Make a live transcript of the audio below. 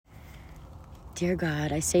Dear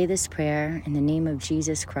God, I say this prayer in the name of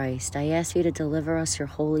Jesus Christ. I ask you to deliver us your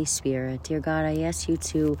Holy Spirit. Dear God, I ask you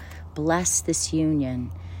to bless this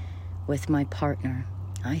union with my partner.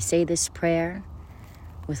 I say this prayer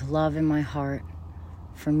with love in my heart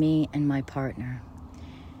for me and my partner.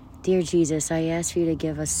 Dear Jesus, I ask for you to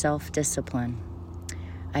give us self-discipline.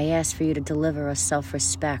 I ask for you to deliver us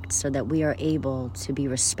self-respect so that we are able to be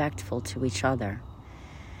respectful to each other.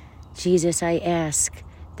 Jesus, I ask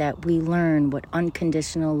that we learn what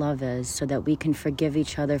unconditional love is so that we can forgive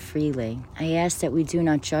each other freely. I ask that we do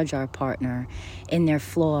not judge our partner in their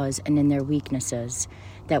flaws and in their weaknesses,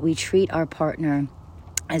 that we treat our partner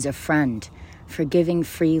as a friend, forgiving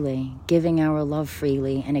freely, giving our love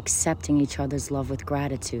freely, and accepting each other's love with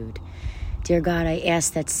gratitude. Dear God, I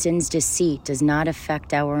ask that sin's deceit does not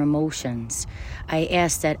affect our emotions. I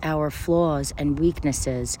ask that our flaws and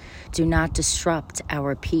weaknesses do not disrupt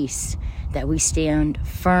our peace, that we stand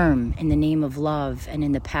firm in the name of love and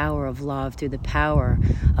in the power of love through the power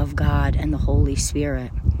of God and the Holy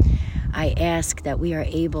Spirit. I ask that we are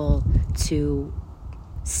able to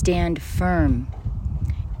stand firm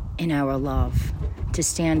in our love, to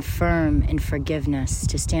stand firm in forgiveness,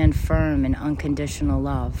 to stand firm in unconditional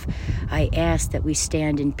love. I ask that we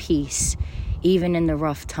stand in peace, even in the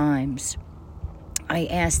rough times. I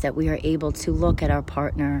ask that we are able to look at our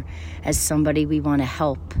partner as somebody we want to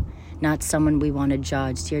help, not someone we want to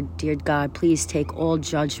judge. Dear God, please take all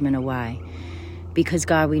judgment away. Because,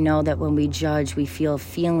 God, we know that when we judge, we feel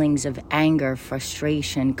feelings of anger,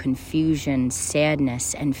 frustration, confusion,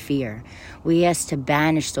 sadness, and fear. We ask to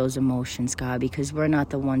banish those emotions, God, because we're not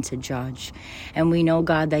the one to judge. And we know,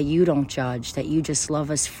 God, that you don't judge, that you just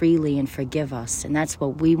love us freely and forgive us. And that's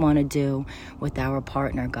what we want to do with our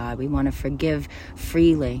partner, God. We want to forgive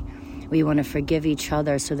freely. We want to forgive each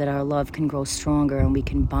other so that our love can grow stronger and we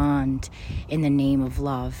can bond in the name of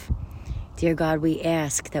love. Dear God, we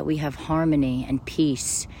ask that we have harmony and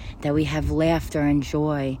peace, that we have laughter and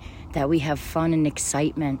joy, that we have fun and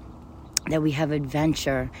excitement, that we have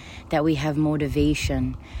adventure, that we have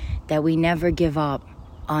motivation, that we never give up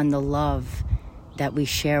on the love that we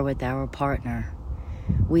share with our partner.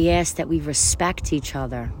 We ask that we respect each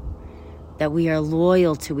other, that we are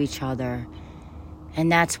loyal to each other.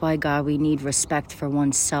 And that's why, God, we need respect for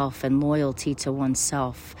oneself and loyalty to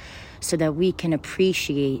oneself so that we can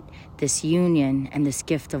appreciate this union and this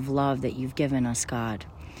gift of love that you've given us, God.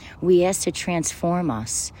 We ask to transform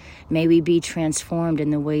us. May we be transformed in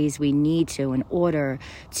the ways we need to in order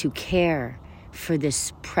to care for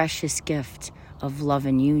this precious gift of love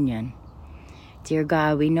and union. Dear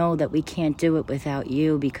God, we know that we can't do it without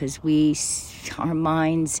you because our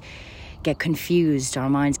minds get confused, our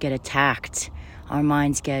minds get attacked, our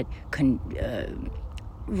minds get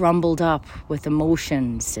rumbled up with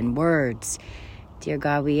emotions and words. Dear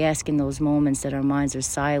God, we ask in those moments that our minds are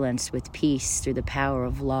silenced with peace through the power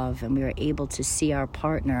of love, and we are able to see our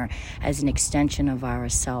partner as an extension of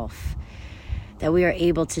ourself. That we are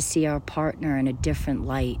able to see our partner in a different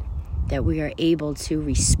light. That we are able to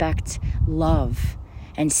respect love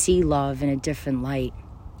and see love in a different light.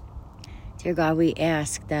 Dear God, we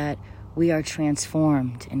ask that we are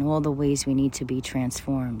transformed in all the ways we need to be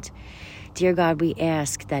transformed. Dear God, we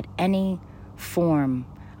ask that any form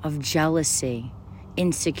of jealousy,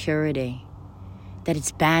 insecurity, that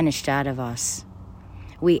it's banished out of us.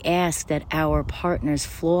 We ask that our partner's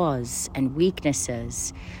flaws and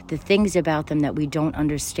weaknesses, the things about them that we don't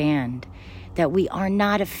understand, that we are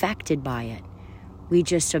not affected by it. We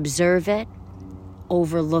just observe it,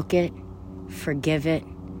 overlook it, forgive it,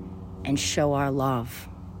 and show our love.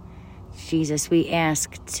 Jesus, we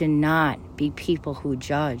ask to not be people who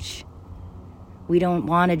judge. We don't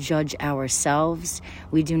want to judge ourselves.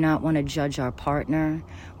 We do not want to judge our partner.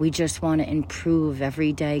 We just want to improve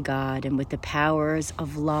every day, God. And with the powers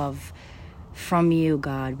of love from you,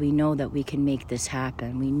 God, we know that we can make this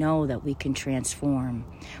happen. We know that we can transform.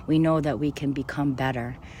 We know that we can become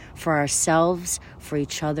better for ourselves, for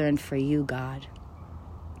each other, and for you, God.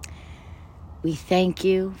 We thank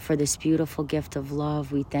you for this beautiful gift of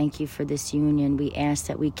love. We thank you for this union. We ask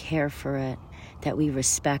that we care for it, that we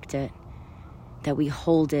respect it, that we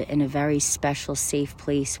hold it in a very special, safe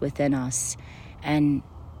place within us and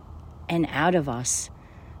out of us,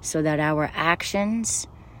 so that our actions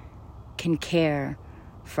can care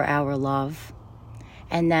for our love,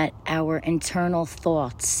 and that our internal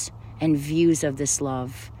thoughts and views of this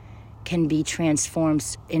love can be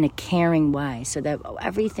transformed in a caring way, so that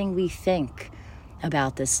everything we think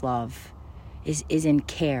about this love is in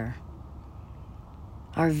care.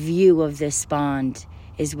 Our view of this bond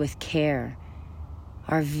is with care.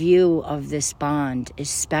 Our view of this bond is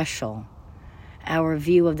special. Our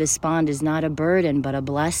view of this bond is not a burden, but a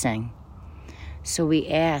blessing. So we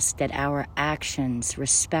ask that our actions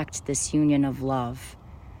respect this union of love,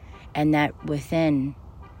 and that within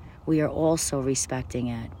we are also respecting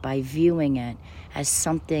it by viewing it as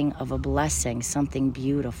something of a blessing, something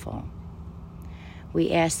beautiful.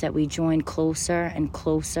 We ask that we join closer and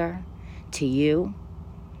closer to you,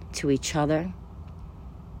 to each other,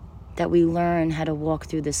 that we learn how to walk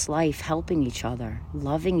through this life helping each other,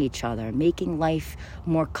 loving each other, making life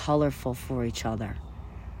more colorful for each other.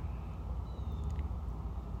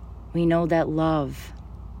 We know that love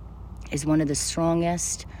is one of the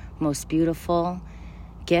strongest, most beautiful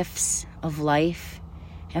gifts of life,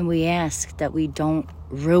 and we ask that we don't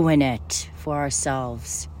ruin it for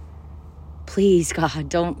ourselves. Please, God,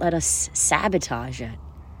 don't let us sabotage it.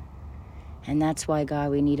 And that's why,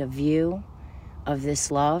 God, we need a view of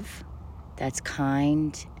this love that's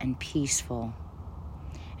kind and peaceful.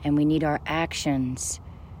 And we need our actions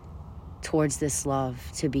towards this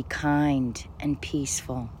love to be kind and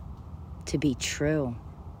peaceful, to be true.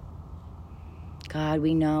 God,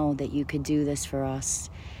 we know that you could do this for us,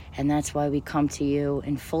 and that's why we come to you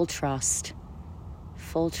in full trust,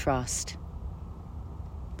 full trust.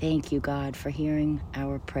 Thank you, God, for hearing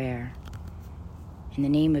our prayer. In the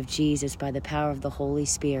name of Jesus, by the power of the Holy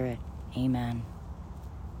Spirit, amen.